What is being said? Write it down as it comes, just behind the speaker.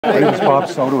My name is Bob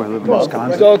Soto. I live in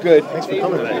Wisconsin. It's all good. Thanks for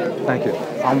coming tonight. Thank you.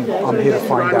 I'm here to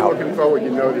find out. Looking forward, you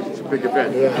know this is a big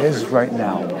event. Is right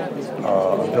now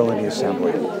ability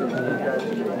assembly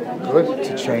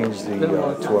to change the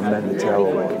to amend the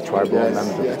Taylor law, the tribal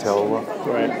amendment of the Taylor law.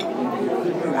 Right.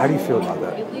 How do you feel about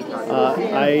that?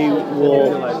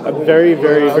 I'm very,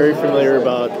 very, very familiar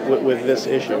with this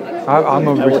issue. I'm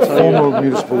a former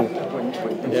municipal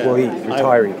employee,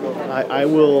 retiree.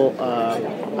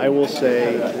 I will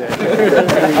say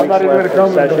that I'm not even going to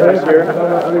come this year.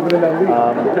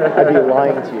 I'd be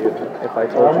lying to you if I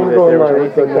told you that there was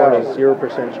anything more than a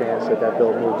 0% chance that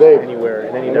bill moves anywhere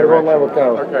in any direction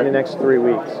in the next 3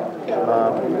 weeks.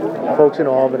 Folks in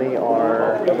Albany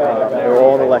they're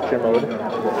all in election mode.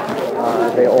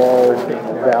 They all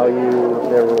value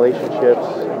their relationships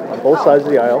on both sides of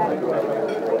the aisle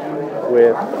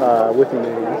with the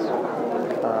unions.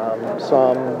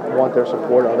 Some want their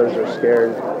support, others are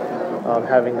scared of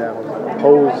having them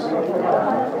oppose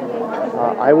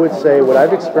them. I would say what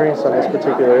I've experienced on this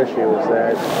particular issue is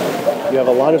that you have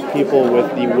a lot of people with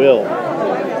the will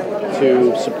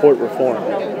to support reform,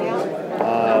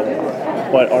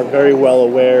 but are very well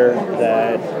aware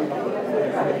that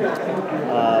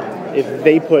if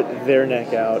they put their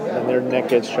neck out and their neck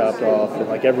gets chopped off, and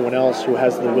like everyone else who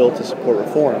has the will to support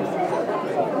reform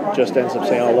just ends up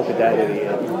saying, "Oh, look at that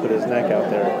idiot," and put his neck out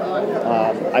there.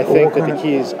 I think that the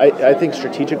key is, I think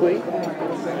strategically,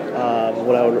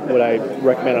 what I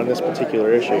recommend on this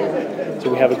particular issue. So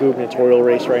we have a gubernatorial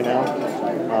race right now.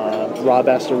 Rob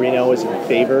Astorino is in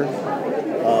favor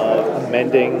of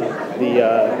amending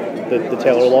the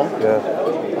Taylor law. Yeah.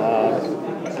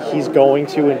 He's going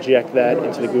to inject that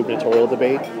into the gubernatorial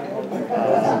debate.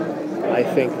 I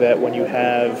think that when you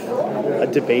have a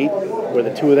debate where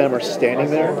the two of them are standing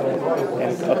there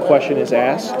and a question is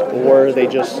asked, or they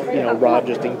just, Rob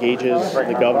just engages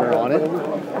the governor on it,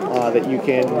 that you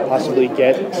can possibly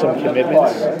get some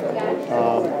commitments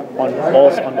on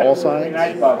all sides.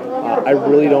 I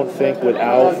really don't think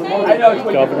without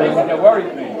the governor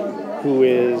who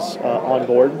is on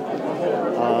board,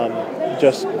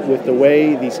 just with the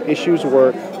way these issues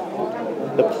work,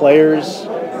 the players,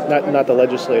 not the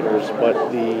legislators, but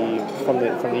from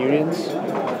the unions,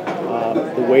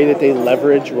 the way that they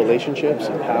leverage relationships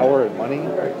and power and money,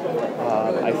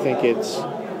 I think it's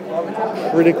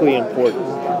critically important,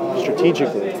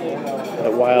 strategically,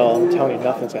 that while I'm telling you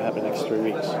nothing's going to happen next 3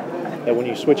 weeks, that when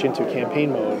you switch into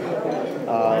campaign mode,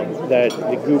 that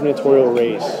the gubernatorial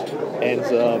race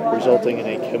ends up resulting in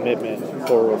a commitment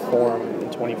for reform in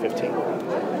 2015.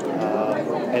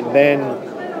 And then,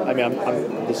 I'm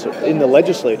in the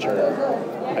legislature.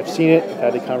 I've seen it. I've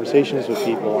had the conversations with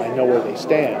people. I know where they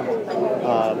stand.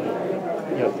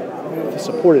 The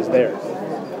support is there.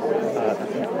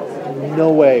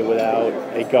 No way without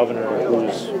a governor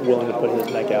who's willing to put his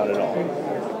neck out at all.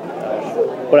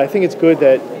 But I think it's good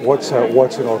that. What's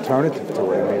an alternative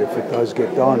to it? I mean, if it does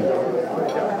get done,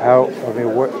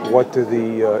 what do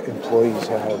the employees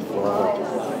have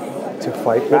to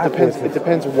fight back with? It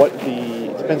depends what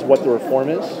the reform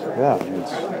is. Yeah.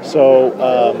 So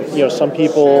some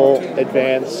people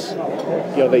advance,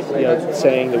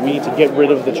 saying that we need to get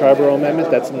rid of the Triborough Amendment.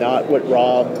 That's not what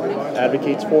Rob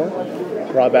advocates for.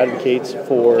 Rob advocates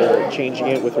for changing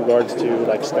it with regards to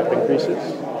like step increases.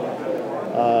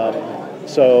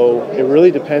 So it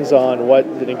really depends on what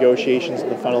the negotiations in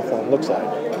the final form looks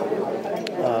like.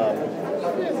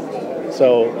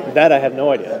 So that I have no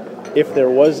idea. If there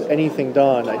was anything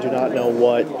done, I do not know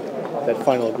what that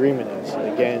final agreement is. And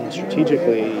again,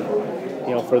 strategically,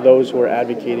 for those who are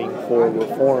advocating for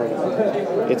reform,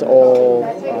 it's all.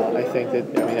 I think the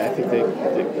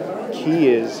key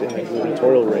is in the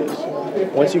gubernatorial race.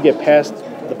 Once you get past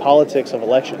the politics of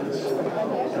elections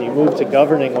and you move to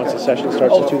governing once the session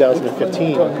starts in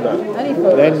 2015,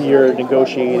 then you're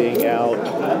negotiating out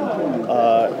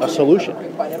a solution,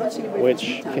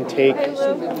 which can take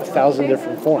 1,000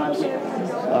 different forms.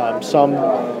 Some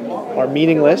are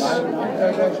meaningless,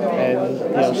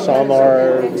 and some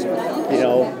are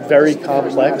very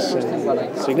complex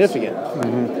and significant.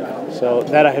 Mm-hmm. So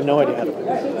that I have no idea how to do.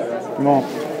 Well,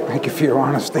 thank you for your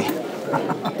honesty.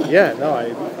 Yeah, no,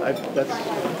 I that's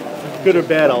good or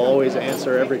bad. I'll always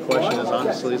answer every question as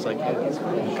honestly as I can.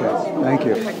 Okay, thank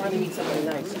you.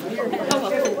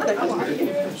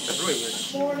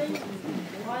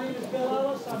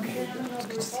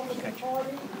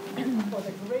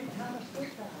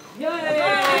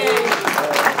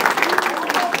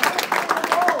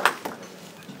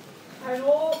 And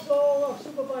also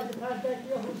Supervisor Pat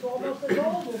Becker, who's almost as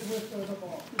old as Mr. the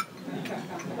Ball.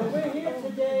 We're here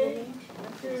today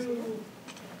to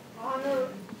honor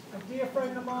a dear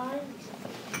friend of mine,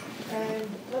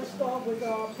 start with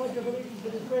Pledge of Allegiance to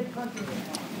this great country.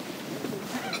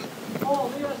 All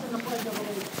lead us in the Pledge of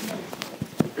Allegiance.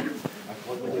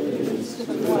 To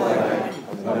the flag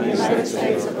of the United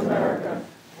States of America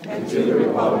and to the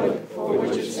republic for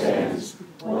which it stands,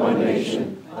 one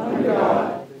nation, under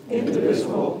God,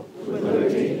 indivisible, with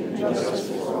liberty and justice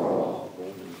for all.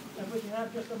 And we can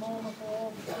have just a moment for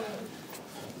all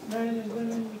the men and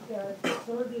women that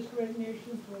serve this great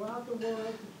nation throughout the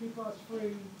world to keep us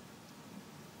free.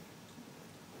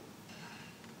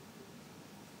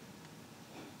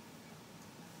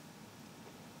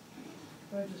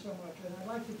 Thank you so much. And I'd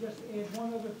like to just add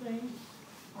one other thing.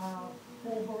 Paul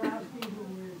Borowski, who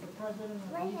is the president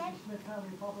of the Smithtown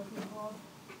Republican Club,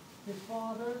 his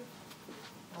father,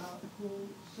 who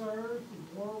served in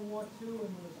World War II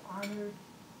and was honored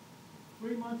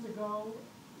 3 months ago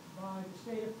by the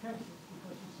state of Texas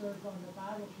because he served on the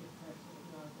battleship Texas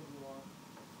throughout the war,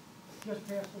 just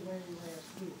passed away last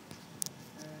week.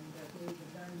 And at the age of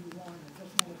 91, and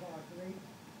just one of our great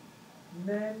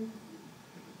men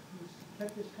who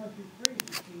kept this country free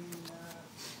between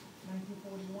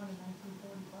 1941 and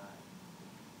 1945.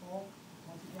 Paul,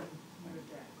 once again, your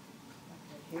dad.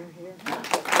 Here, here.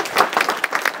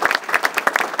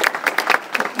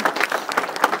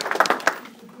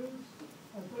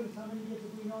 As good as how many years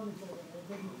have we known each other?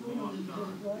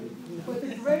 But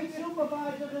the great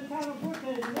supervisor of the town of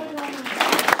Brookhaven, everyone.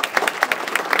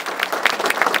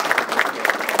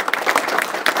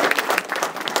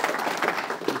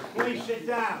 Please sit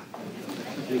down.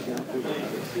 I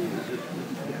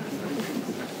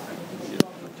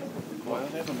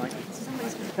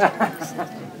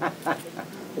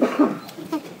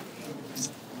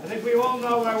think we all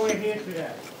know why we're here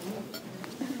today.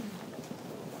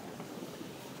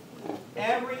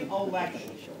 Every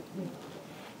election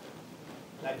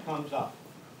that comes up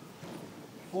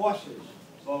forces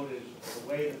voters to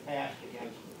weigh the past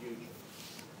against the future.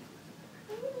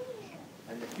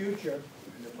 And the future,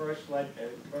 in the first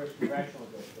congressional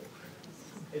district,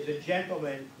 is a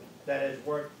gentleman that has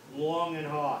worked long and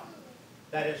hard,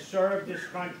 that has served this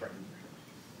country,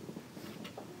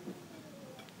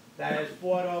 that has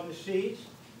fought overseas,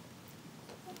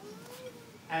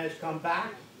 and has come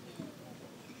back.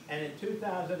 And in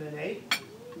 2008,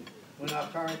 when our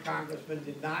current congressman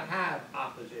did not have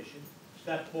opposition,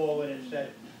 stepped forward and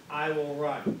said, I will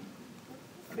run.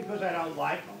 Not because I don't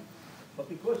like him, but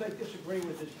because I disagree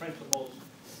with his principles.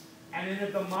 And in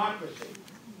a democracy,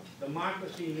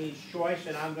 democracy means choice,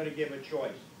 and I'm going to give a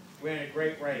choice. We're in a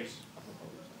great race.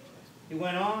 He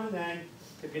went on then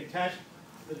to contest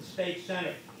for the state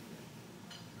senate.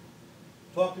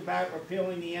 Talked about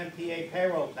repealing the MTA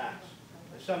payroll tax,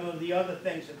 and some of the other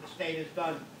things that the state has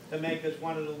done to make us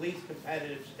one of the least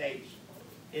competitive states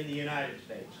in the United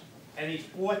States. And he's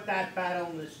fought that battle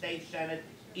in the state senate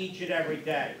each and every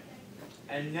day.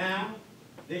 And now,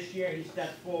 this year, he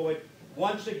stepped forward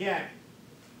once again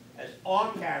as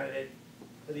our candidate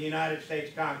for the United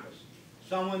States Congress.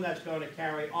 Someone that's going to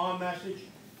carry our message,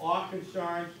 our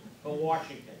concerns for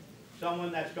Washington.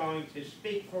 Someone that's going to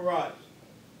speak for us.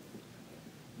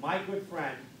 My good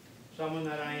friend, someone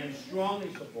that I am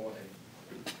strongly supporting,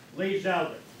 Lee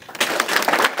Zeldin.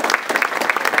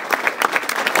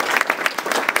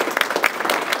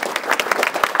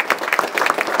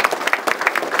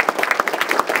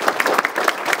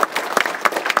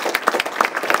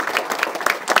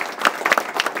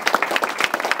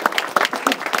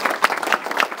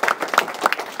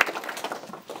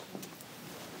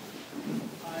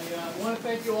 I want to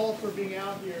thank you all for being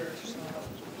out here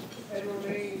and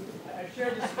remain. I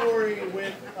shared the story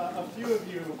with a few of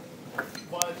you,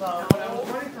 but when I was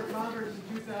running for Congress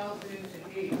in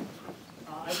 2008,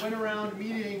 I went around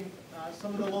meeting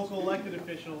some of the local elected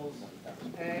officials,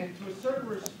 and to a certain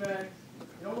respect,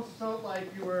 it almost felt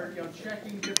like you were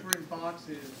checking different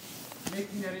boxes,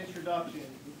 making that introduction.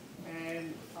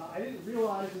 And I didn't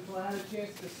realize until I had a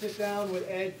chance to sit down with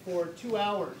Ed for 2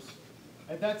 hours.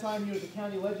 At that time, he was a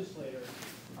county legislator,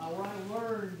 where I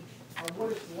learned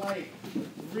what it's like,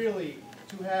 really,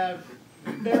 to have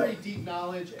very deep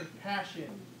knowledge and passion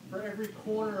for every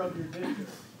corner of your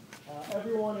district.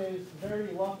 Everyone is very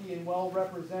lucky and well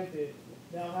represented.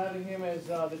 Now, having him as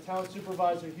the town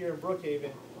supervisor here in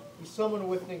Brookhaven, he's someone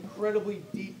with an incredibly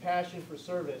deep passion for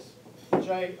service, which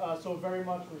I so very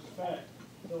much respect.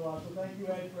 So thank you,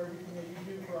 Ed, for everything that you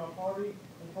do for our party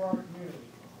and for our community.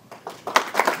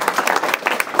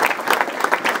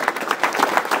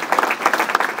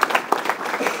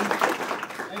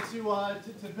 And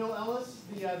to Bill Ellis,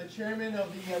 the chairman of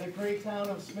the great town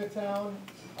of Smithtown,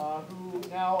 who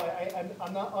now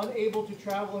I'm not unable to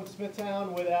travel in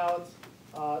Smithtown without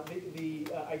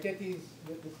I get this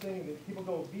thing that people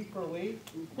go V for Lee.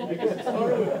 I guess it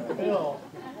started with Bill,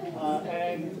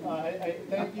 and I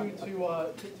thank you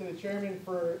to the chairman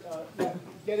for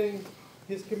getting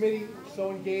his committee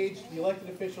so engaged, the elected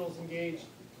officials engaged,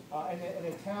 in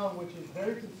a town which is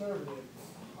very conservative,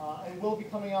 and will be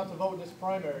coming out to vote in this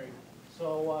primary.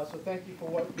 So thank you for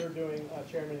what you're doing,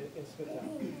 Chairman, in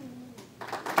Smithtown.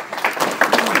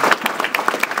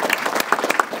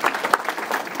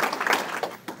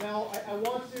 Now, I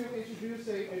want to introduce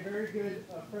a very good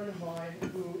friend of mine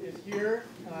who is here.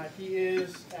 He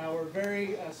is our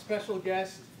very special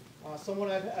guest, someone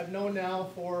I've known now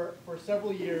for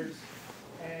several years,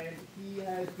 and he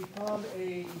has become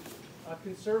a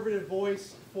conservative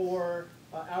voice for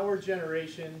our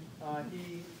generation.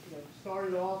 He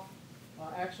started off,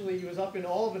 actually he was up in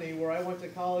Albany where I went to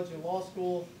college and law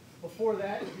school. Before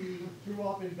that, he grew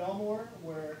up in Belmore,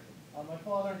 where my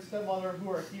father and stepmother, who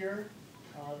are here,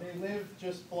 they live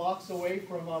just blocks away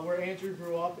from where Andrew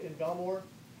grew up in Belmore.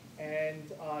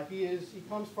 And he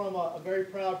comes from a very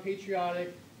proud,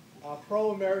 patriotic,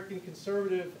 pro-American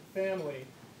conservative family.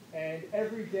 And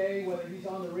every day, whether he's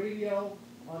on the radio,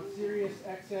 on Sirius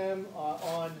XM,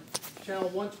 on channel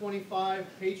 125,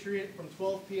 Patriot, from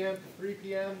 12 p.m. to 3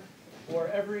 p.m., or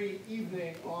every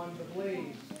evening on The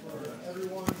Blaze, for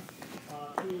everyone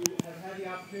who have had the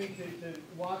opportunity to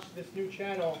watch this new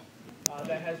channel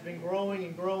that has been growing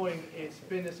and growing. It's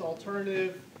been this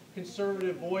alternative,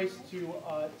 conservative voice to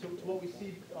what we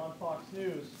see on Fox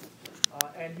News.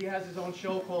 And he has his own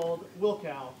show called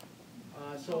Wilkow.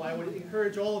 So I would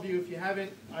encourage all of you, if you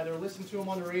haven't either listened to him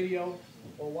on the radio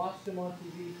or watched him on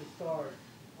TV, to start.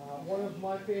 One of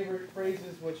my favorite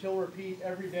phrases, which he'll repeat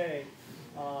every day,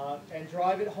 and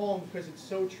drive it home because it's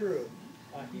so true.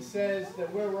 He says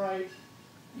that we're right,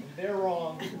 and they're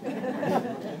wrong,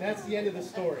 and that's the end of the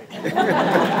story.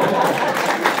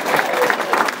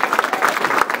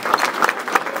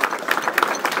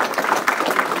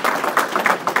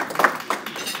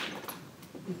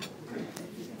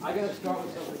 I got to start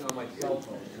with something on my cell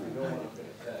phone. I know what I'm going to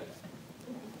say.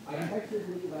 I texted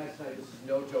Lee last night. This is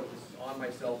no joke. This is on my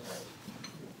cell phone.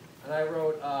 And I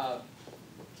wrote,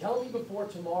 tell me before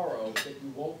tomorrow that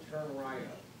you won't turn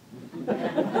rhino. I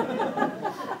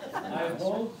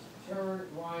won't turn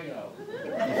rhino.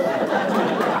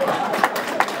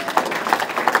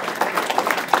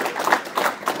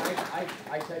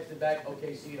 I texted back,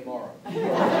 okay, see you tomorrow. I'm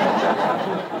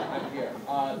here.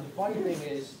 The funny thing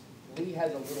is, Lee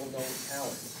has a little known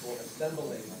talent for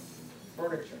assembling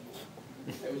furniture.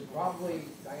 It was probably,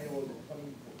 Diana, was it 20,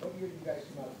 what year did you guys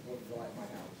come out to 4th of July at my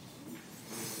house?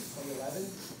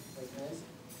 2011? 2010?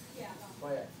 Yeah.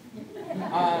 Oh, yeah.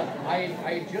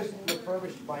 I just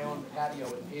refurbished my own patio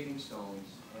with paving stones,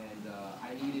 and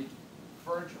I needed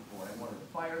furniture for it. I wanted a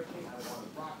fire pit, I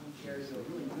wanted rocking chairs, they were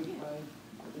really good kind.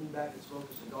 In the back and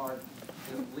smoke a cigar.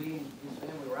 Lee and his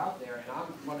family were out there, and I'm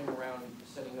running around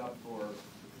setting up for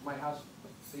my house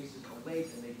faces a lake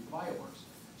and they do fireworks.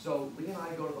 So Lee and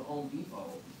I go to the Home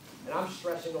Depot, and I'm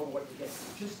stressing over what to get.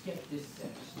 Just get this set.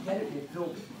 Just get it and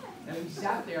build it. And we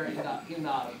sat there in the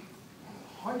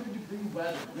 100-degree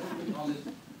weather, literally on this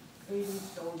paving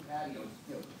stone patio,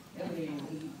 emanating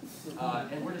heat,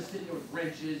 and we're just sitting there with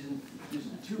wrenches, and there's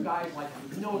two guys like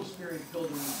with no experience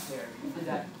building these stairs. We did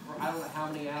that for I don't know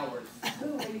how many hours.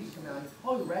 Two ladies come out,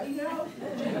 oh, you ready now?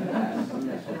 Yes, I'm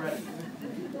ready.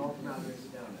 They all come out here and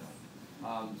sit down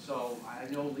now. So I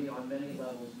know Lee on many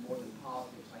levels, more than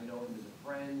politics. I know him as a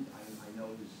friend. I know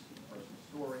his personal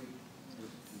story. His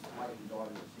wife and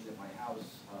daughter stayed at my house.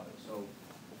 So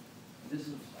this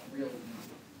is really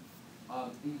easy.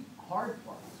 The hard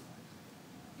part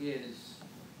is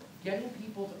getting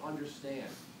people to understand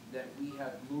that we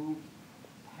have moved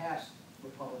past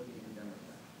Republican and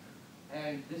Democrat.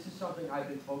 And this is something I've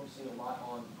been focusing a lot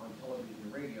on television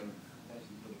and radio. Thanks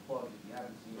for the plug. If you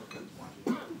haven't seen it, please watch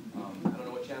it. I don't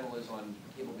know what channel is on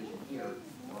Cablevision here.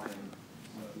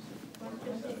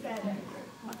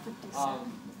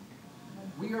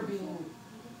 We are being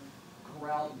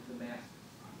corralled into the masses.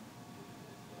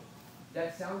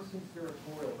 That sounds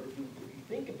conspiratorial, but if you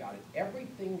think about it,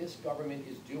 everything this government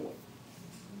is doing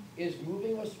is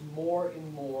moving us more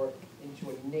and more into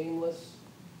a nameless,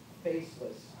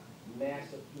 faceless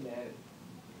mass of humanity.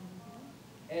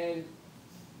 And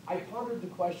I pondered the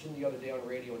question the other day on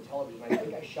radio and television. I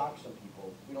think I shocked some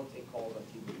people. We don't take calls on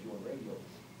TV, we do on radio.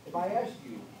 If I asked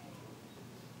you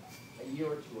a year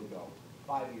or two ago,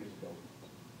 5 years ago,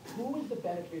 who is the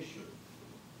beneficiary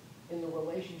in the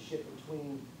relationship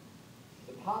between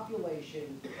the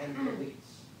population and the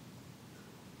elites?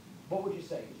 What would you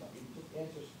say? You just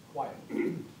answer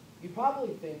quietly. You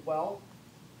probably think, well,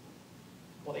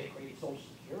 Well, they created Social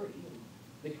Security, and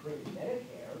they created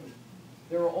Medicare. And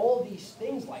there are all these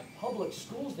things like public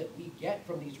schools that we get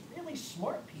from these really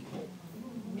smart people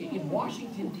in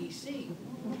Washington, D.C.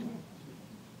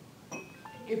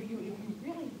 If you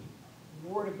really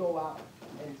were to go out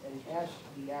and ask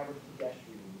the average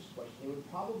pedestrian this question, they would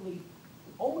probably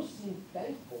almost seem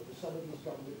thankful for some of these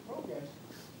government programs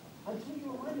until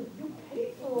you remind them you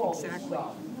paid for all this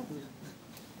stuff.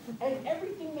 And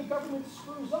everything the government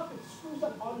screws up, it screws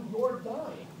up on your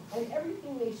dime. And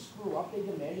everything they screw up, they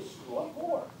demand to screw up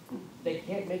more. They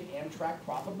can't make Amtrak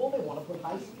profitable, they want to put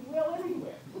high-speed rail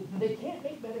everywhere. They can't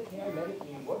make Medicare and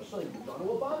Medicaid work, so they've gone to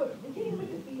Obama. They can't even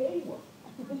make the VA work.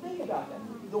 But think about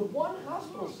that. The one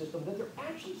hospital system that they're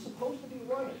actually supposed to be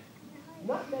running,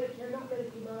 not Medicare, not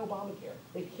Medicaid, not Obamacare.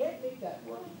 They can't make that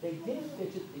work. They didn't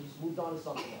fix it, they just moved on to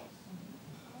something else.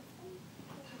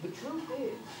 The truth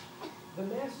is, the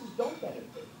masses don't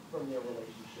benefit from their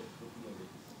relationships with the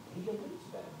elites. The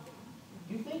elites benefit.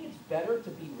 Do you think it's better to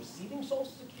be receiving Social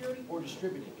Security or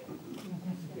distributing it?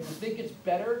 Do you think it's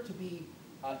better to be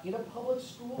in a public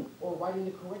school or writing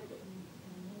the curriculum?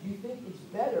 Do you think it's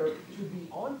better to be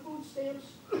on food stamps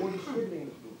or distributing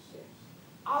the food stamps?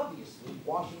 Obviously,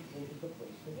 Washington is the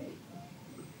place to be.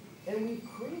 And we've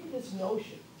created this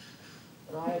notion,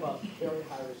 and I have a very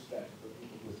high respect for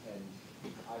people who attend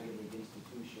Ivy League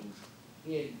institutions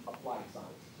in applied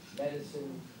science,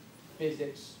 medicine,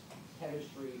 physics,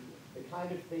 chemistry, the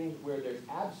kind of things where there's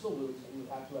absolutes and you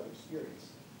have to have experience.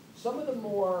 Some of the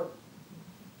more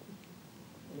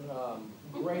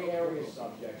gray area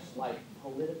subjects like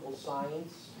political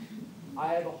science,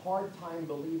 I have a hard time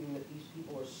believing that these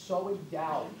people are so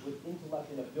endowed with intellect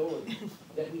and ability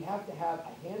that we have to have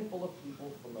a handful of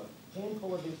people from a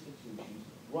handful of institutions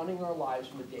running our lives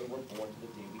from the day we're born to the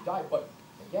day we die. But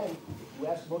again, if you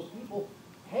ask most people,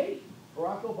 hey,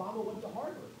 Barack Obama went to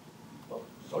Harvard. Well,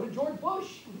 so did George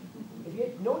Bush. If you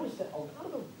had noticed that a lot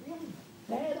of the really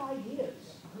bad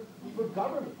ideas for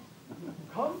government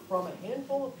come from a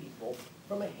handful of people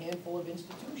from a handful of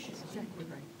institutions.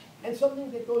 And something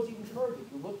that goes even further,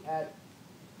 if you look at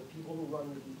the people who run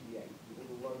the EPA, people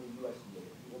who run the USDA,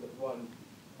 people that run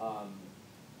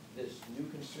this new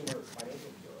Consumer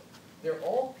Financial Bureau, they're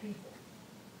all people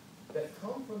that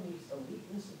come from these elite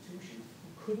institutions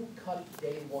who couldn't cut it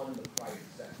day one in the private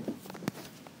sector.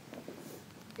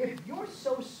 If you're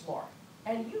so smart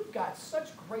and you've got such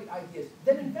great ideas,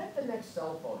 then invent the next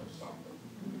cell phone or something.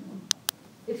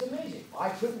 It's amazing. I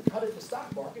couldn't cut it in the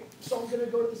stock market, so I'm going to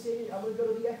go to the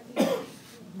FTC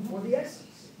or the SEC.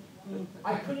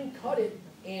 I couldn't cut it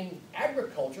in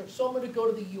agriculture, so I'm going to go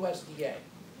to the USDA.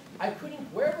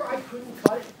 Wherever I couldn't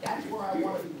cut it, that's where I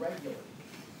want to be regulated.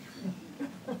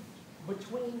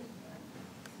 Between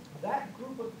that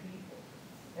group of people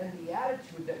and the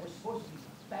attitude that we're supposed to be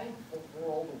thankful for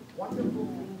all the wonderful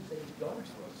things they've done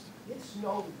for us, it's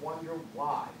no wonder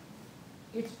why.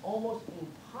 It's almost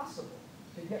impossible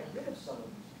to get rid of some of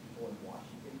these people in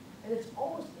Washington, and it's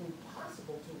almost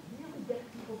impossible to really get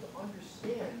people to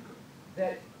understand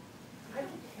that I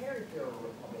don't care if they're a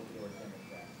Republican or a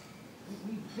Democrat.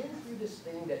 We've been through this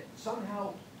thing that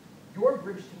somehow your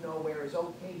bridge to nowhere is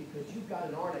okay because you've got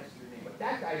an R next to your name, but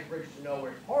that guy's bridge to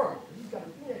nowhere is horrible because he's got a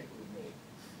B next to his name.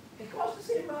 It costs the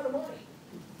same amount of money.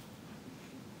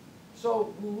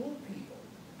 So we need people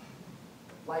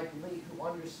like Lee who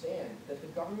understand that the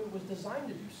government was designed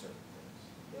to do certain things.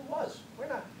 It was. We're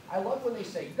not. I love when they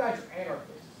say, you guys are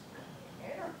anarchists.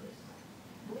 Anarchists?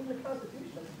 Believe in the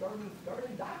Constitution. That's a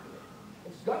governing document.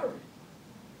 It's government.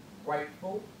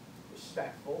 Rightful,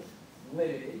 respectful,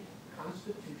 limited,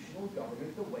 constitutional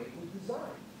government the way it was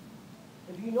designed.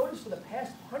 If you notice, for the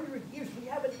past 100 years, we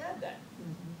haven't had that.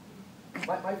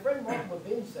 My friend Mark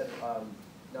Levin said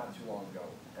not too long ago,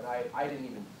 and I didn't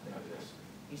even think of this.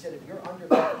 He said, if you're under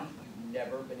 50, you've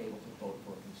never been able to vote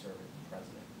for a conservative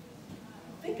president.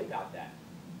 Think about that.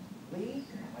 Lee,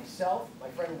 myself, my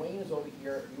friend Wayne is over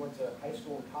here. We went to high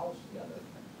school and college together.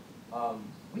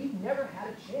 We've never had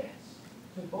a chance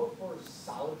to vote for a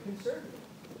solid conservative.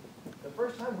 The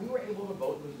first time we were able to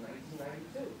vote was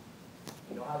 1992.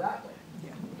 You know how that went?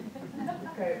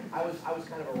 Yeah. Okay, I was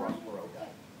kind of a Rossboro guy.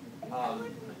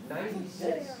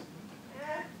 96,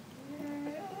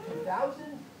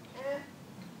 2000,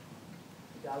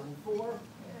 2004.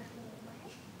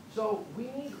 So we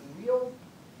need real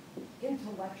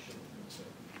intellectual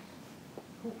conservatives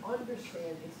who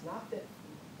understand it's not that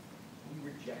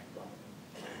we reject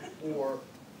government or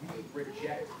we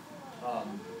reject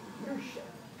leadership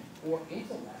or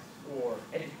intellect or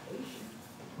education.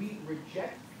 We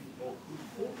reject people who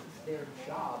think it's their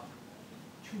job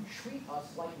to treat us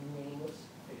like nameless,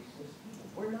 faceless people.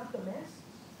 We're not the masses.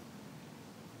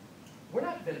 We're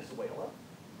not Venezuela.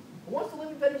 Who wants to live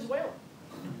in Venezuela?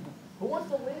 Who wants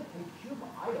to live in Cuba?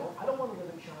 I don't. I don't want to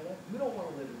live in China. You don't want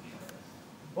to live in China.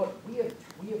 But we have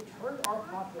turned our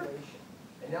population,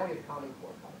 and now we have Common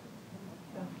Core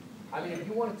coming. I mean, if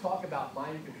you want to talk about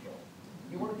mind control,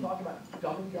 you want to talk about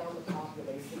dumbing down the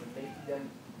population and making them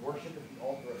worship at the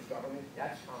altar of government,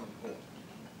 that's Common Core.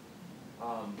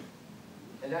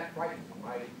 And that frightens me.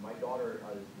 My daughter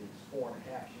is 4 and a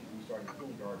half. She restarted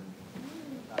kindergarten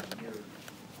about a few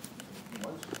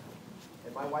months ago.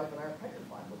 And my wife and I are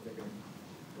petrified what they're going to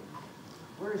do.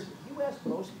 Whereas if you ask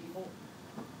most people,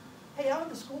 hey, how are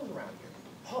the schools around here?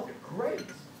 Oh, they're great.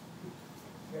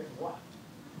 Here's what?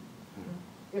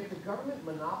 If the government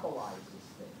monopolizes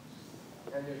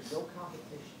things and there's no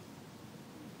competition,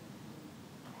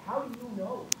 how do you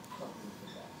know something's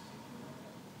the best?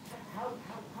 How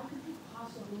could you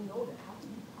possibly know that? How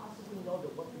could you possibly know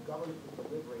that what the government is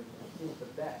delivering is the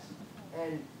best?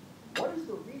 And what is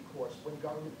the recourse when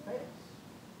government fails?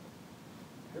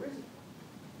 There isn't.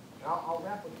 I'll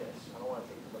wrap with this. I don't want to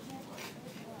take too much of your time.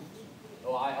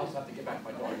 Oh, I also have to get back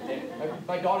to my daughter's dance.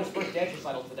 My daughter's first dance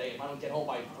recital today. If I don't get home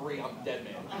by 3, I'm a dead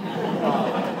man. I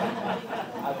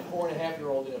have a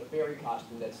 4-and-a-half-year-old in a fairy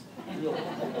costume that's really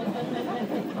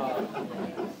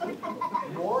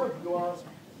more of your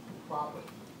property,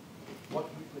 what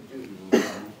you could do is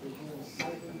being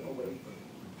siphoned away from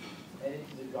you and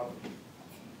into the government.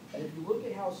 And if you look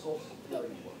at how Social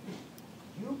Security works,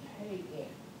 you pay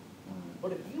in.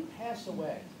 But if you pass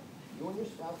away, you and your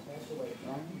spouse pass away,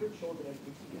 after your children have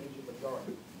reached the age of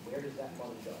majority, where does that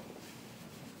money go? It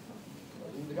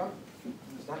goes into the government.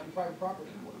 It's not your private property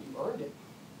anymore. You earned it.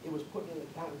 It was put in an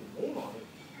account with your name on it.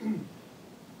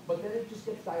 But then it just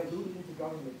gets diluted into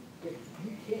government if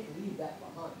you can't leave that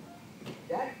behind.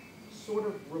 That sort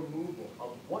of removal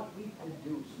of what we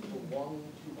produce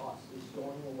belonging to us is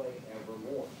going away ever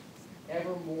more.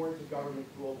 Ever more into government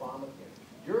through Obamacare.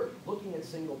 You're looking at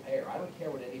single payer. I don't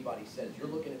care what anybody says. You're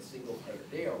looking at single payer.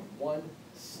 They are one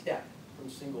step from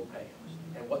single payer.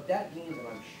 And what that means, and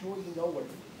I'm sure you know what it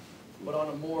means, but on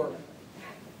a more,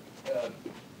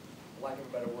 lack of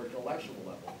a better word, intellectual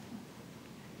level,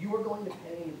 you are going to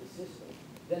pay into the system.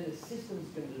 Then the system's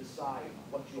going to decide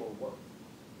what you're worth.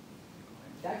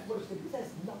 That's what it's going to do. This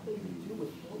has nothing to do with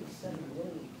 47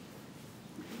 million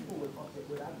people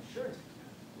without insurance.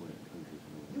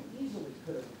 You easily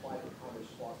could have applied the Commerce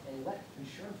Clause and let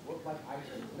insurance work like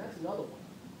iTunes. And that's another one.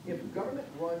 If government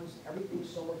runs everything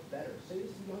so much better, say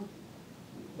this to young people,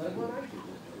 let them run iTunes.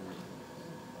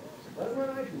 Let them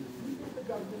run iTunes. If you think the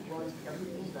government runs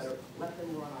everything better, let them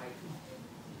run iTunes.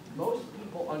 Most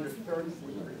people under 30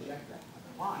 would reject that.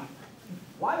 Why?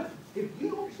 Why? If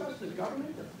you don't trust the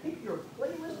government to pick your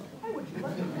playlist, why would you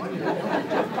let them run your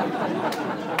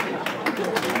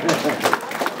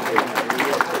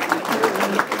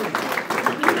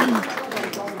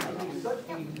such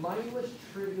a mindless,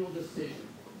 trivial decision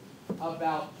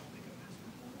about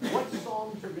what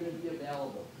songs are going to be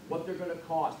available, what they're going to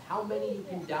cost, how many you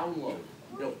can download,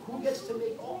 who gets to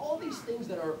make all these things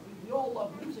that are, we all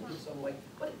love music in some way,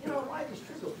 but in our life is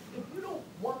trivial. If you don't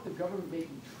want the government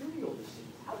making trivial decisions,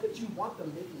 how could you want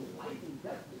them making life and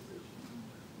death decisions?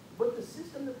 But the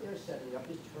system that they're setting up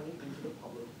is turning into the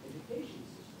public education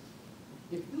system.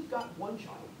 If you've got one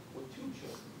child or 2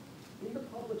 children in the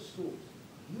public schools,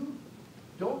 you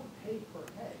don't pay per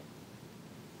head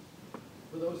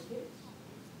for those kids.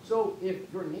 So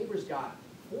if your neighbor's got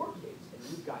 4 kids and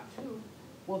you've got 2,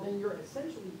 well then you're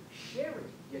essentially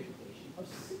sharing the education of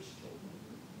 6 children.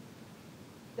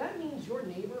 That means your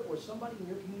neighbor or somebody in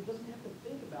your community doesn't have to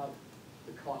think about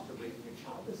the cost of raising your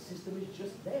child. The system is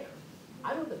just there.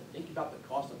 I don't have to think about the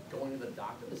cost of going to the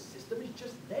doctor. The system is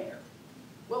just there.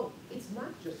 Well, it's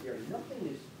not just there. Nothing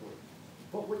is free.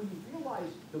 But when you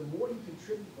realize the more you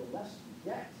contribute, the less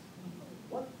you get,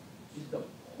 what is the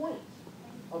point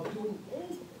of doing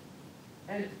anything?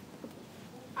 And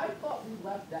I thought we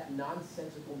left that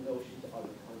nonsensical notion to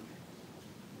other countries.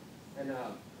 And,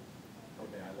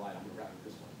 okay, I lied. I'm going to wrap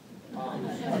with this one.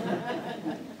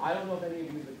 I don't know if any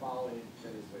of you have been following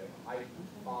Venezuela. I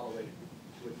follow it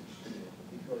to its extreme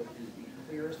because it is the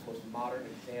clearest, most modern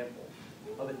example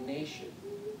of a nation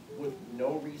with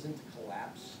no reason to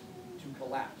collapse.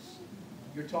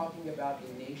 You're talking about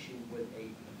a nation with a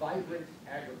vibrant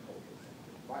agriculture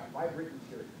sector, vibrant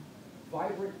interior,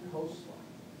 vibrant coastline,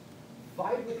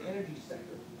 vibrant energy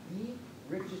sector, the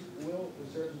richest oil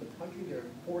reserves in the country. They're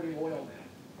importing oil now,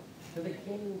 so they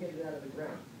can't even get it out of the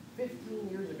ground. 15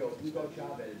 years ago, Hugo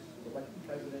Chavez was elected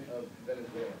president of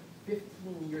Venezuela.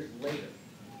 15 years later,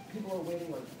 people are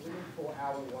waiting on 3- and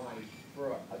 4-hour lines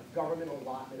for a government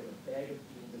allotment of a bag of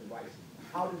beans and rice.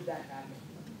 How does that happen?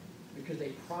 The because they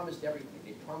promised everything.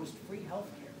 They promised free health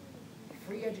care,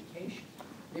 free education.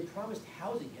 They promised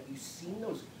housing. Have you seen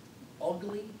those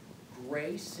ugly,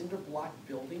 gray, cinder block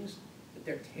buildings that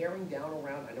they're tearing down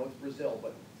around? I know it's Brazil,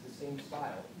 but it's the same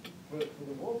style for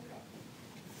the World Cup.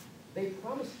 They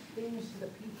promised things to the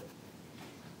people.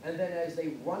 And then as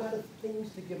they run out of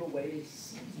things to give away, they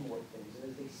seize more things. And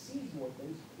as they seize more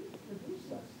things, people produce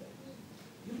less things.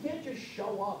 You can't just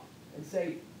show up and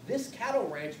say, this cattle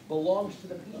ranch belongs to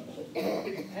the people,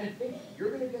 and think you're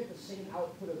going to get the same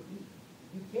output of beef.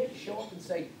 You can't show up and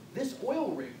say, this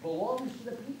oil rig belongs to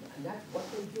the people. And that's what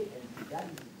they did, and that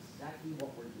is exactly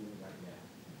what we're doing right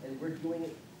now. And we're doing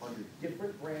it under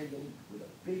different branding, with a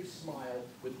big smile,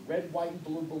 with red, white, and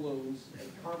blue balloons,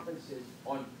 and conferences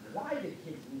on why the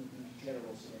kids need these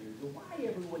general standards, and why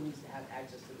everyone needs to have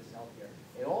access to this health care,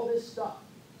 and all this stuff.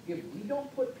 If we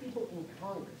don't put people in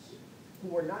Congress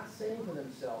who are not saying to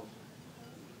themselves,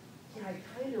 yeah, I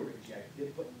kind of reject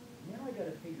it, but now I got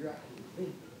to figure out how to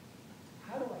live with it.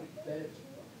 How do I benefit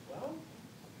from it? Well,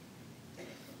 I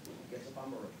guess if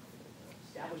I'm an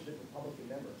establishment Republican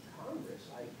member of Congress,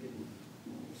 I can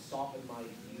soften my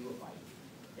view if I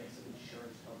get some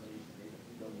insurance companies to make a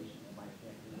few donations to my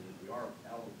campaign. If we are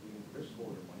allocating risk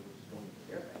holder money, which is going to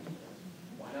their bank accounts,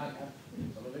 why not have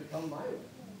some of it come my way?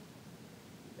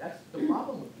 That's the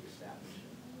problem with the establishment.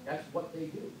 That's what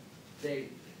they do. They,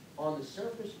 on the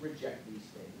surface, reject these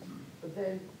things, but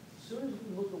then as soon as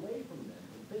we look away from them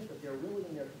and think that they're really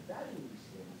in there combating these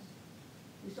things,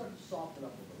 we start to soften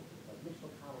up a little bit. Like Mitch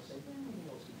McConnell said, well, you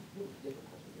know, it's really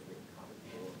difficult to get rid of common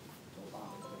core.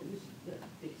 You gotta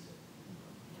fix it.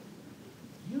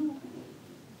 You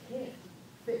can't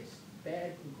fix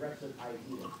bad progressive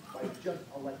ideas by just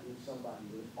electing somebody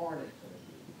who aren't going to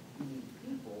be. You need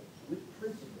people with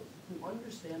principles who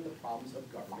understand the problems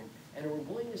of government and are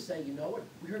willing to say, you know what,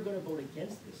 we're going to vote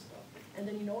against this stuff. And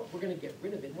then you know what, we're going to get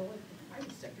rid of it. We'll let the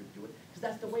private sector do it, because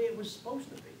that's the way it was supposed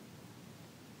to be.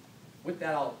 With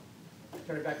that, I'll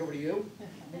turn it back over to you.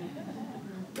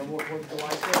 No more 4th of July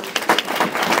service.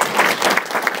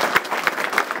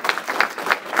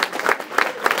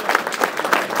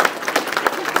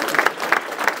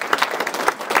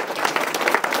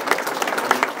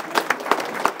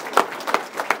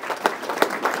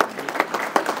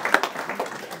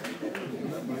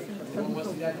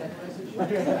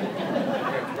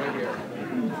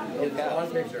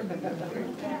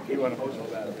 You want to post all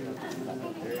that?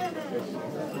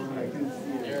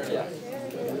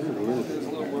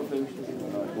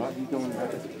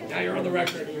 Now you're on the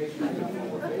record.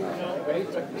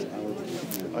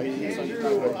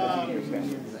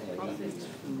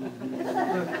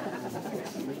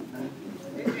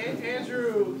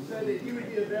 Andrew said that he would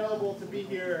be available to be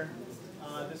here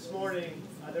this morning.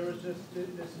 There was just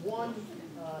this one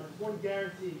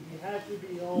guarantee. He had to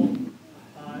be home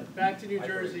back to New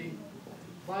Jersey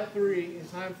by 3 in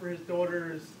time for his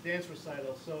daughter's dance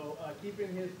recital. So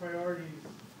keeping his priorities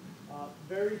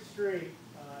very straight,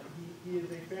 he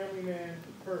is a family man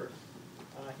first.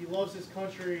 He loves his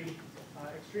country,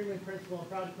 extremely principled. I'm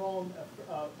proud to call him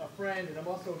a friend, and I'm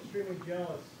also extremely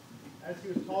jealous. As he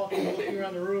was talking, looking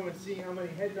around the room and seeing how many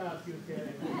head nods he was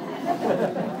getting.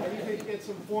 I need to get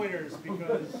some pointers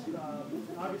because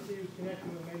obviously he was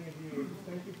connecting with many of you.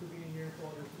 Thank you for being here for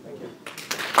all your support.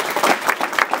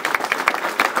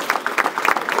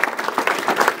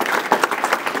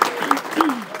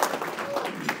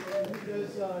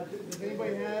 Does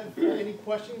anybody have any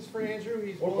questions for Andrew?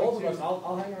 He's Or both willing of us. to.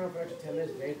 I'll hang around for an extra 10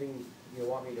 minutes. If anything you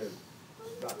want me to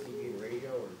about TV and radio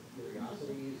or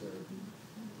curiosities or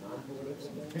non-political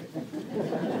things.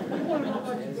 You want to know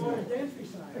about your daughter's dance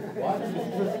recital? What?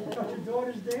 About your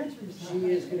daughter's dance recital? She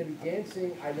is going to be dancing.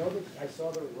 I know that I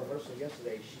saw the rehearsal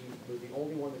yesterday. She was the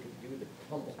only one that could do the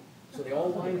tumble. So they all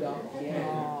lined up at the end,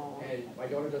 and my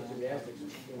daughter does gymnastics, and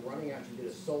she came running out. She did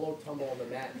a solo tumble on the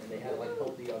mat, and they had to like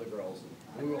help the other girls.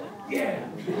 And we were like, yeah!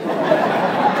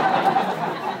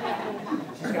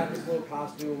 She's got this little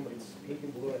costume. It's pink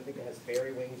and blue. I think it has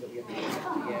fairy wings that we have to put at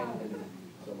the end. And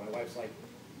so my wife's like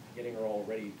getting her all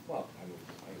ready. Well,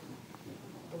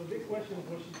 Well, the big question is,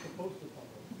 was she supposed to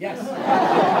tumble? yes.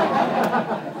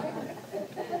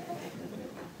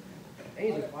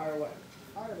 Angel, fire away.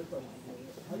 I have a question.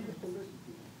 I used to listen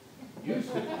to you. Used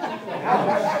to.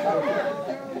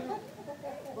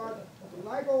 But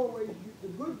like always, the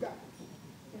good guys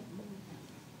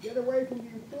get away from the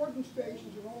important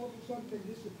stations and all of a sudden they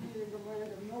disappear in the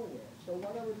land of nowhere. So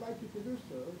what I would like you to do,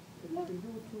 sir, if you can do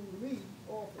it through the lead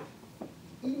office,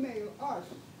 email us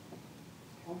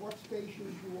on what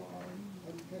stations you are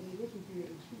and can we listen to you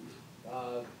and see you.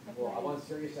 Well, I'm on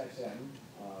Sirius XM.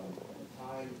 At the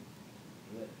time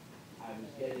that I was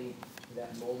getting to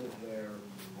that moment where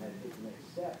I had to take the next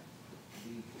step.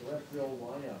 The terrestrial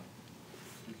lineup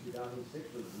in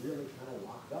 2006 was really kind of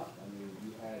locked up. I mean,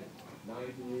 you had 9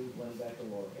 to noon, Glenn Beck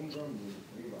and Laura Ingraham, you had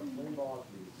 3 Rush Limbaugh,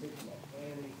 3 to 6, Matt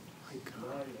Haney, 6 to 9,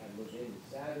 you had Levin and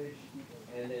Savage,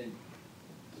 and then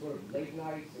sort of late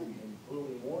nights and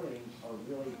early mornings are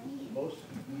really, most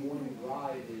morning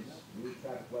drive is news,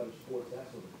 traffic, weather, sports, that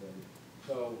sort of thing.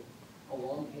 So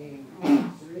along came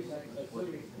Sirius at the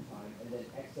time, and then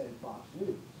XM Fox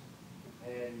News.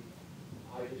 And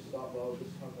I just thought, well, this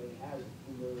company has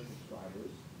 2 million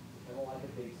subscribers, kind of like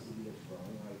a big city that's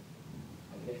growing. I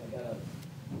guess I got to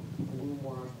bloom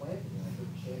where I'm planting, and I took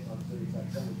a chance on Sirius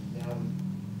XM, which is now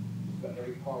just got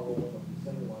every car rolling up the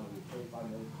assembly line with 25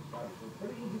 million subscribers. So it's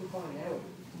pretty easy to find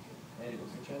nowadays. And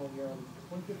what's the channel here on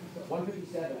 157?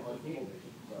 157 on cable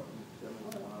vision. So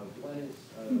Glenn is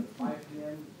 5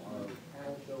 p.m. Our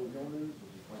panel show Real News,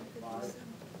 which is 25,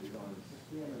 is on 6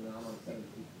 p.m. and then I'm on 7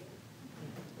 p.m.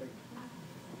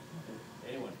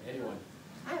 Anyone?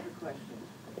 I have a question.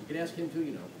 You can ask him too,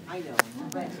 you know. I know,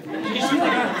 but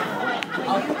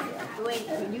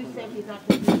when you said he's not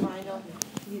going to be final,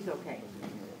 he's okay.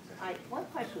 One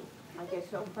question. I get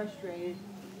so frustrated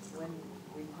when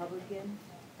Republicans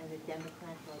and the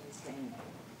Democrats are the same.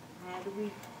 How do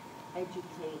we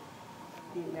educate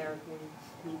the American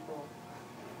people?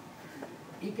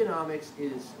 Economics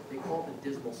is, they call it the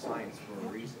dismal science for a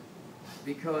reason.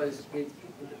 Because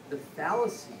the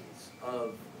fallacies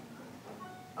of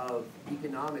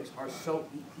economics are so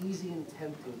easy and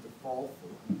tempting to fall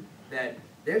for that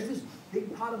there's this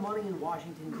big pot of money in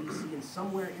Washington, D.C., and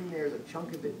somewhere in there, the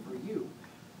chunk of it for you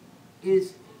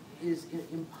is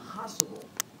impossible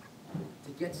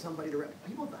to get somebody to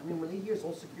people. I mean, when they hear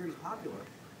Social Security is popular,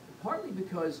 partly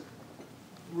because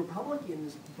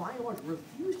Republicans, by and large,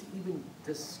 refuse to even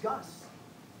discuss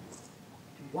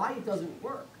why it doesn't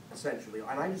work, essentially.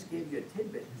 And I just gave you a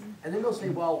tidbit. And then they'll say,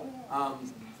 well,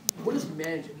 what does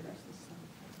management address this?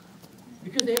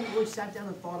 Because they haven't really sat down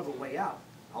and thought of a way out.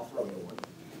 I'll throw you one.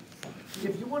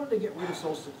 If you wanted to get rid of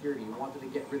Social Security, you wanted to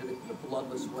get rid of it in a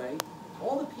bloodless way,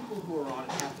 all the people who are on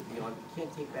it have to be on it. You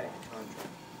can't take back the contract.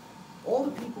 All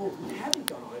the people who haven't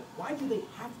gone on it, why do they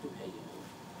have to pay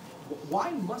you?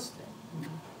 Why must they?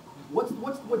 What?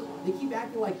 They keep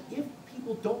acting like if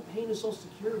people don't pay into Social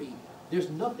Security, there's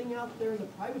nothing out there in the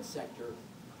private sector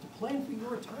to plan for your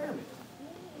retirement.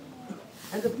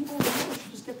 And the people in the middle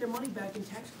should just get their money back in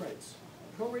tax credits,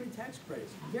 prorated tax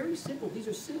credits. Very simple. These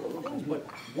are simple things, but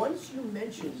once you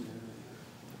mention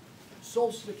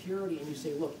Social Security and you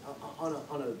say, look,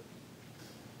 on a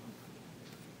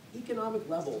economic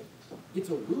level, it's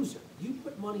a loser. You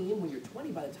put money in when you're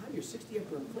 20, by the time you're 60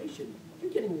 after inflation,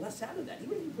 you're getting less out of that.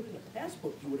 Even if you put it in a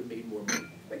passbook, you would have made more money.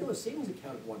 Regular savings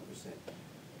account at 1%.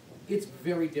 It's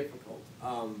very difficult.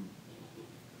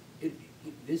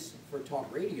 This, for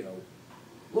talk radio,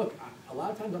 look, a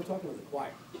lot of times I'm talking to the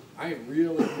choir. I am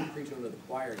really preaching to the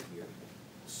choir here.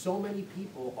 So many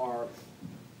people are,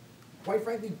 quite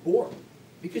frankly, bored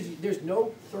because there's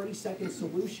no 30-second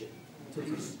solution to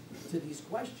these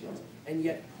questions, and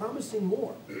yet promising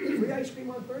more. Free ice cream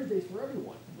on Thursdays for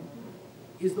everyone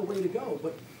is the way to go.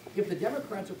 But if the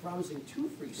Democrats are promising 2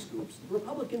 free scoops, the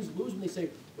Republicans lose when they say,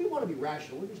 we want to be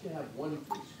rational, we're just going to have 1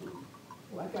 free scoop.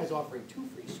 Well, that guy's offering 2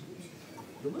 free scoops.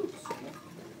 You lose.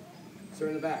 Sir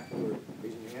in the back, you were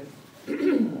raising your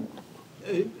hand.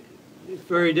 It's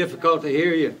very difficult to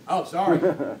hear you. Oh, sorry.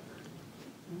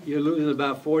 You're losing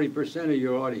about 40% of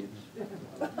your audience.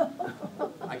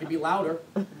 I could be louder.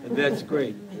 And that's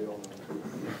great.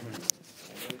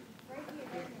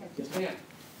 Yes, ma'am.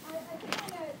 I just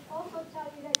want to also tell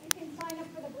you that you can sign up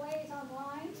for the Blaze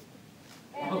online.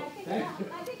 And Oh,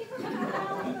 I think it's $100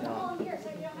 for the whole year, so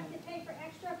you don't have to pay for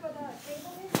extra for the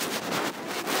cable news.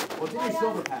 Well, it's in your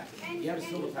silver package. And You have a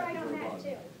silver he's right package on for a that bug.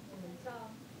 too. So,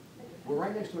 We're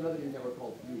right next to another new network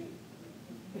called Fusion.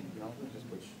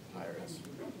 Which IRS.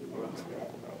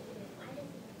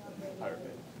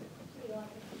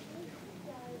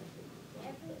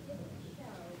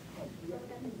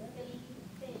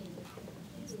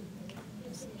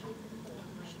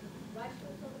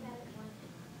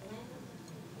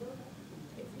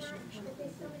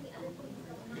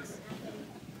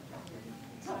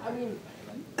 I mean,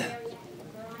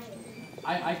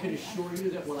 I can assure you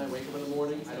that when I wake up in the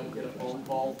morning, I don't get a phone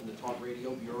call from the Talk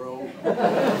Radio Bureau.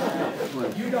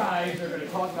 You guys are going to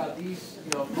talk about these,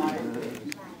 5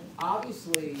 things.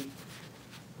 Obviously,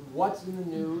 what's in the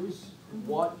news,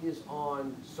 what is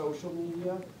on social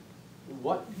media,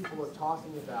 what people are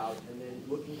talking about, and then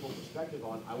looking for perspective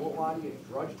on. I won't lie to you,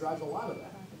 Drudge drives a lot of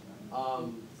that.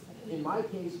 In my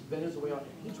case, Venezuela,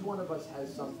 each one of us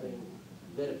has something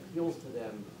that appeals to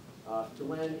them.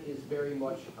 Glenn is very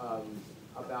much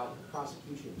about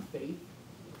prosecution faith,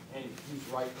 and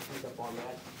he's right to pick up on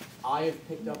that. I have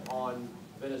picked up on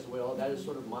Venezuela. That is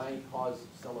sort of my cause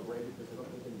celebrated, because I don't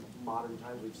think in modern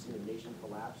times we've seen a nation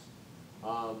collapse.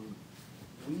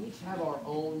 We each have our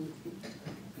own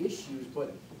issues,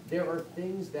 but there are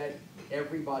things that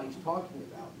everybody's talking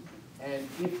about. And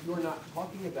if you're not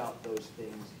talking about those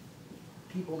things,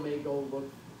 people may go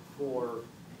look for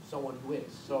someone who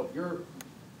is. So if you're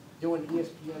doing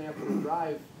ESPN after the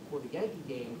drive for the Yankee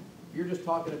game, if you're just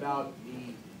talking about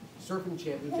the surfing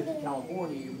championship in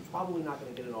California, you're probably not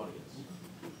going to get an audience.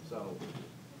 So,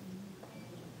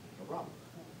 no problem.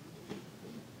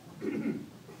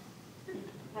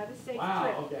 Have a safe trip.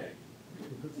 Wow, okay.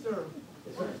 Sir,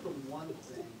 what's the one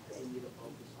thing we need to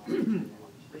focus on?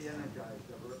 Re-energize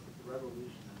the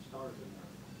revolution that started in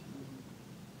America.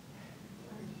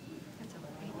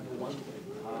 One thing,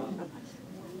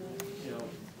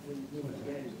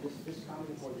 again, this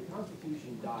common core, the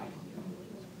Constitution died.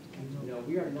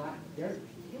 We are not, kids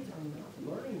are not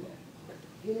learning that.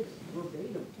 And it's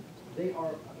verbatim. They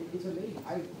are, it's amazing.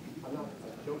 I'm not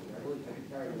joking, I can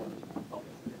carry one.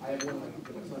 I have one like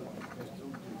my son.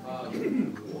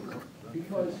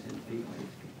 Because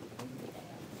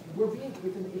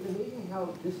it's amazing how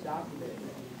this document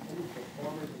is for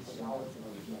farmers and scholars to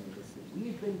understand.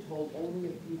 We've been told only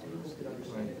a few people can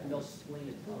understand it, and they'll explain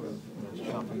it to us.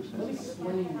 Let me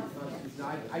explain the Constitution.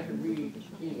 I can read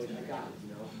English, I got it,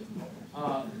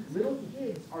 Little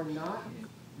kids are not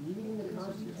reading the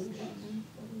Constitution.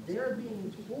 They're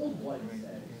being told what it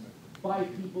says by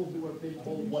people who have been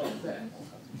told what it says,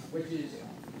 which is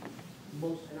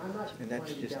most, and I'm not. And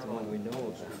that's just the one we know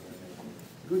about.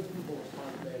 Good people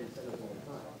respond to that and say it all the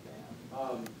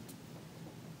time.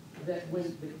 That when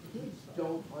the kids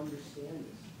don't understand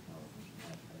this,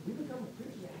 we become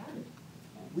creatures of habit.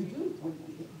 We do.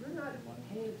 If you're not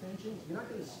paying attention, you're not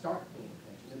going to start paying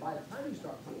attention. And by the time you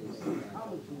start paying attention, it's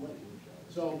probably too late.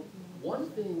 So one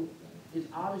thing is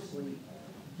obviously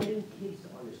getting kids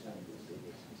to understand this.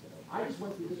 I just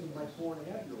went through this with my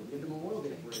 4.5-year-old. We had the Memorial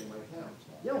Day parade in my town.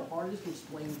 You know how hard it is to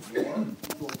explain war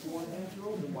to a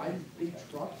 4.5-year-old and why these big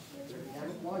trucks that are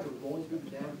camouflage are rolling through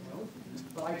the downtown?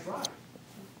 But I tried.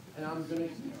 And I'm going to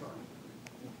keep trying.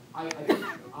 I think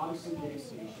obviously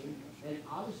education and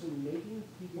obviously making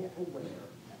people aware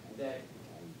that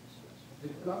the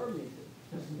government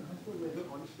does not deliver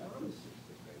on its promises.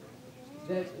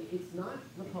 That it's not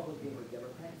Republican or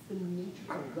Democrat, it's the nature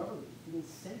of government, it's the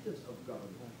incentives of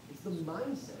government, it's the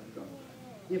mindset of government.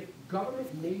 If government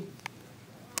made,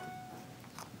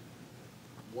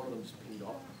 one of them just pinged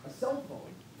off, a cell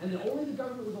phone, and only the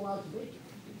government was allowed to make it,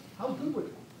 how good would it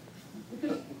be?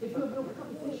 Because if you have no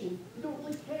competition, you don't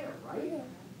really care, right?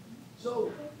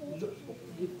 So,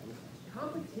 if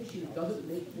competition doesn't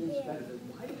make things better, then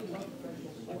why do we love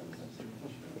professional sports?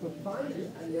 Find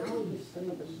an analogous thing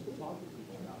that people talk to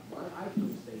people about. My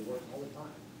iTunes thing works all the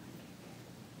time.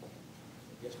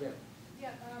 Yes, ma'am.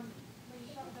 Yeah, when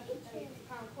you talk about the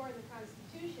Common Core and the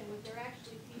Constitution, what they're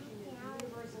actually teaching is the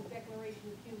Universal Declaration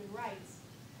of Human Rights.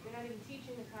 They're not even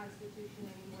teaching the Constitution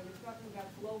anymore. They're talking about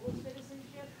global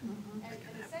citizenship. And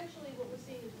essentially what we're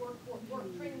seeing is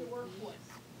training the workforce.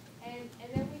 And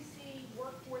then we see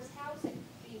workforce housing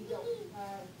being built,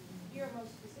 here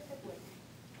most specifically,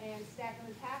 and stack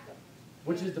them and pack them.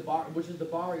 Which is the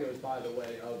barrios, by the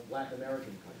way, of Latin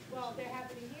American countries. Well, they're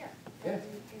happening here, yeah.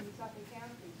 in Suffolk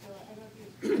County. So I don't know if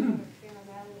you want to expand on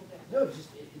that a little bit. No,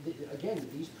 just again,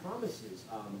 these promises.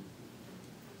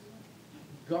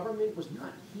 Government was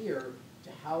not here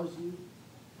to house you,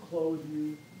 clothe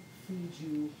you, feed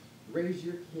you, raise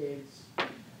your kids.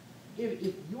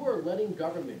 If you are letting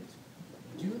government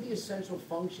do the essential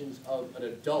functions of an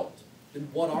adult, then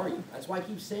what are you? That's why I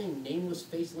keep saying nameless,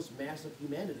 faceless mass of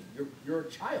humanity. You're a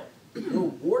child. You're a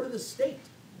ward of the state.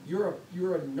 You're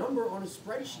a number on a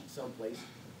spreadsheet someplace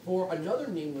for another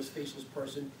nameless, faceless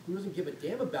person who doesn't give a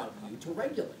damn about you to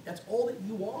regulate. That's all that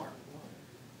you are.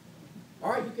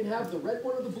 All right, you can have the red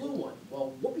one or the blue one.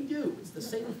 Well, whoopee-doo, it's the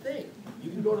same thing. You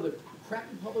can go to the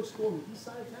crappy public school on the east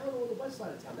side of town or the west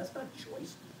side of town. That's not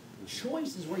choice.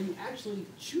 Choice is where you actually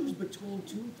choose between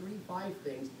 2, 3, 5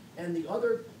 things, and the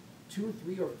other 2,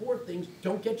 3, or 4 things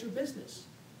don't get your business.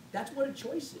 That's what a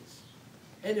choice is.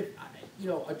 And if,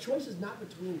 a choice is not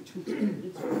between 2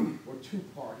 candidates or 2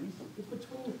 parties. It's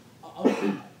between,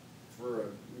 for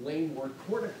a lame word,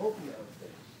 cornucopia of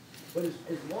things. But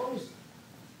as long as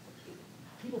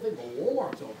people think, well,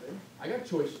 Walmart's open, I got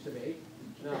choices to make.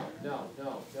 No.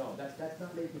 That's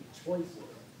not making choices.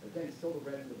 Again, it's still the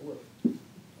red and the blue.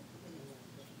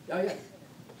 Oh, yeah.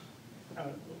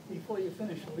 before you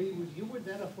finish, Lee, would you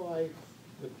identify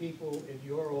the people in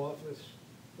your office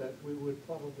that we would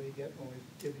probably get when we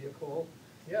give you a call?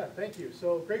 Yeah, thank you.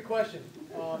 So, great question.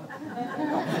 I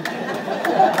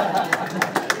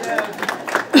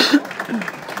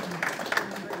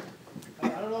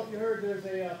don't know if you heard, there's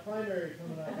a primary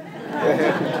coming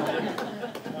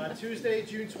up. Tuesday,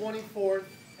 June 24th,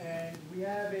 and we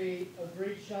have a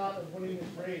great shot of winning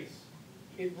this race.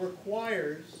 It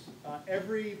requires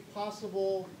every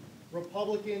possible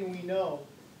Republican we know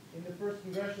in the 1st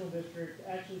Congressional District to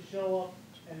actually show up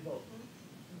and vote.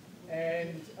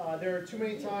 And there are too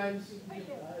many times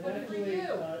actually,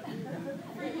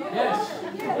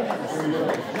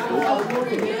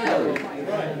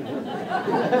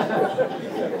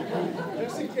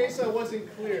 Just in case I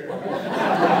wasn't clear,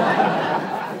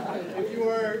 if you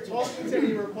were talking to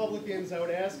any Republicans, I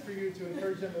would ask for you to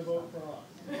encourage them to vote for us.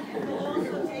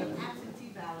 Take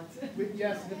absentee ballots.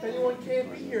 Yes, and if anyone can't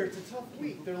be here, it's a tough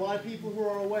week. There are a lot of people who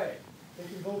are away. They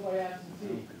can vote by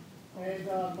absentee. And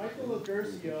Michael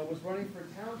Logurcio was running for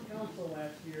town council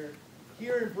last year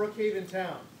here in Brookhaven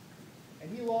town.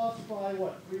 And he lost by,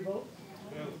 what, 3 votes?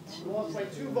 He lost by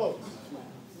 2 votes.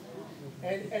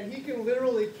 And he can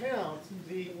literally count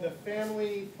the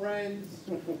family, friends,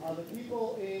 the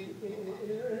people in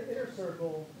inner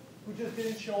circle who just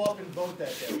didn't show up and vote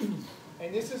that day.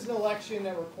 And this is an election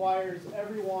that requires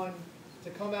everyone to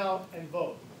come out and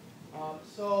vote.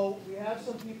 So we have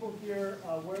some people here,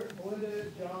 Belinda,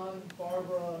 John,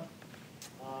 Barbara,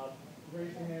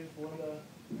 raise your hands, Belinda,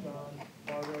 John,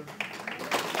 Barbara.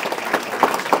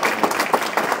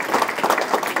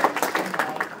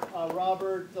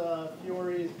 Robert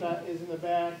Fiore is in the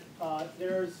back.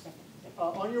 There's,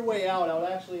 on your way out, I would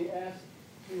actually ask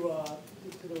to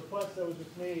the request that was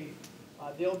just made,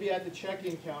 they'll be at the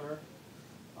check-in counter.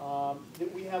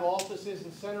 We have offices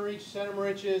in Center Reach, Center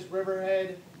Moriches,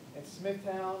 Riverhead, and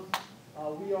Smithtown.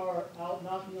 We are out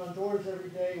knocking on doors every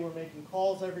day. We're making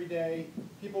calls every day.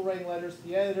 People writing letters to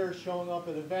the editor, showing up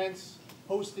at events,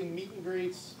 hosting meet and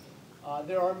greets.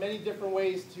 There are many different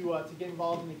ways to get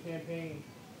involved in the campaign.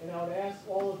 And I would ask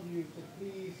all of you to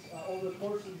please, over the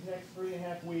course of these next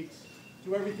 3.5 weeks,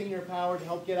 do everything in your power to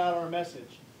help get out our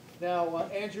message. Now,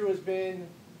 Andrew has been,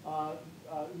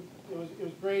 it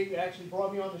was great. He actually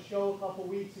brought me on the show a couple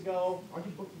weeks ago. Aren't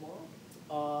you booked tomorrow?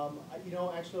 You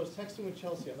know, actually, I was texting with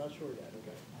Chelsea. I'm not sure yet.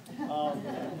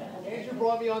 Okay. Andrew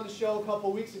brought me on the show a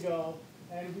couple weeks ago,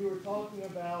 and we were talking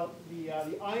about the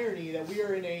irony that we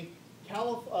are in a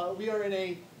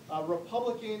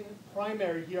Republican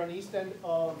primary here on the east end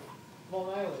of Long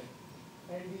Island,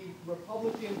 and the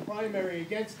Republican primary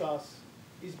against us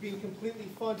is being completely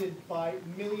funded by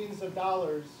millions of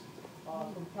dollars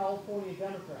from California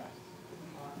Democrats.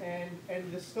 And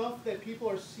the stuff that people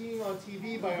are seeing on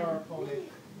TV by our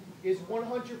opponent is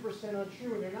 100%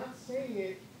 untrue. And they're not saying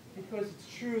it because it's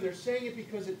true. They're saying it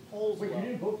because it polls well. Wait, you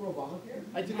didn't vote for Obamacare?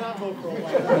 I did not vote for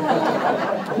Obamacare.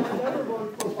 I never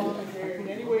voted for Obamacare in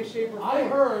any way, shape, or form. I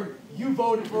heard you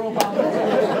voted for Obamacare.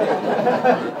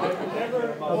 I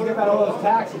never voted about all those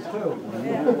taxes, too.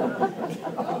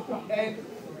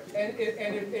 And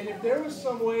if there was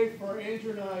some way for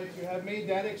Andrew and I to have made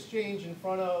that exchange in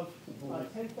front of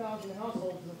 10,000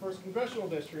 households in the 1st Congressional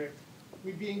District,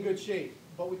 we'd be in good shape,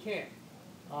 but we can't.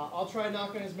 I'll try to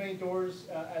knock on as many doors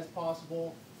as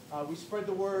possible. We spread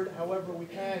the word however we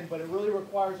can, but it really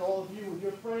requires all of you, with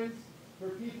your friends,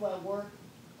 your people at work,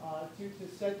 to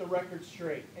set the record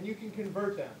straight. And you can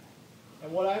convert them.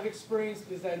 And what I've experienced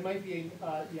is that it might be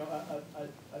a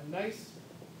nice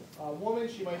woman.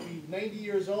 She might be 90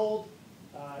 years old.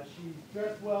 She's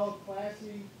dressed well,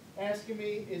 classy, asking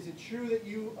me, is it true that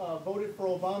you voted for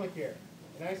Obamacare?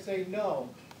 And I say no.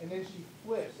 And then she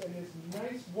flips. And this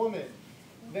nice woman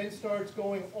then starts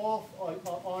going off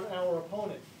on our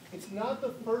opponent. It's not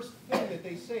the first thing that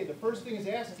they say. The first thing is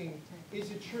asking, is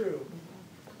it true?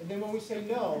 And then when we say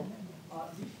no,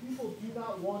 these people do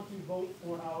not want to vote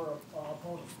for our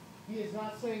opponent. He is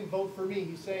not saying vote for me.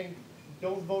 He's saying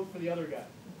don't vote for the other guy.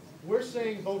 We're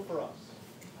saying vote for us.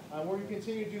 We're going to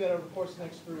continue to do that over the course of the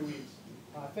next 3 weeks.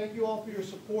 Thank you all for your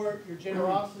support, your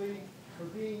generosity, for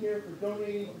being here, for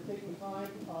donating, for taking time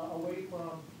away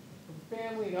from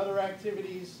family and other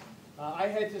activities. I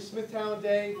head to Smithtown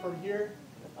Day from here.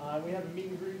 We have a meet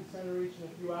and greet in Center Reach in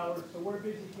a few hours, so we're a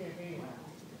busy campaign.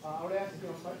 I would ask,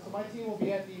 so my team will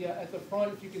be at the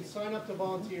front. If you can sign up to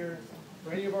volunteer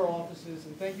for any of our offices,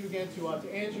 and thank you again to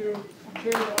Andrew,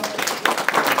 Chairman.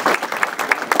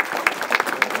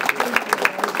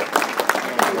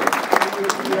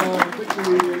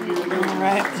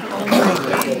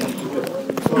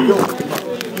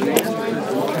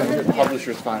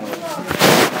 Publisher's finally.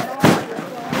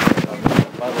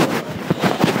 This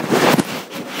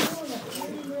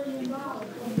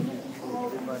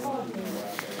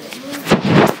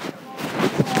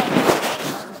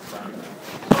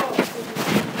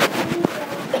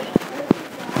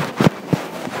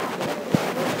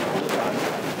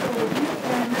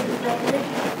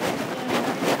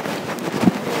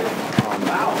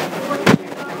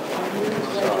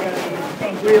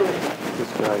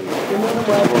guy.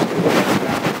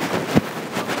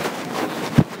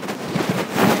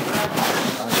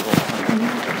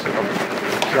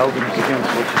 Zeldin's against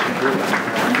what you should do.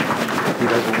 He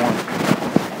doesn't want it.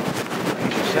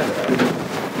 She said it.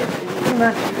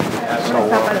 So,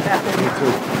 me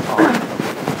too.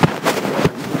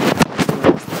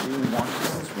 He wants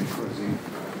this because he...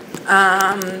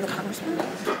 The congressman.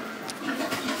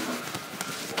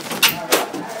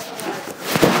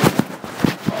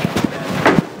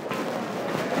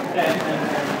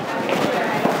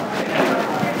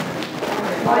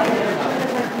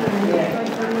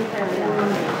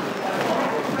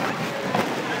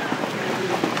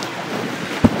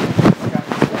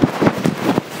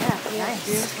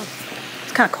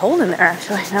 It's kind of cold in there,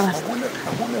 actually. Now I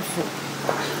wonder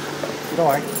if, you know,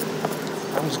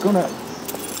 I was gonna,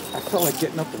 I felt like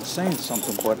getting up and saying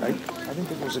something, but I didn't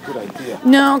think it was a good idea.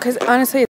 no, because honestly,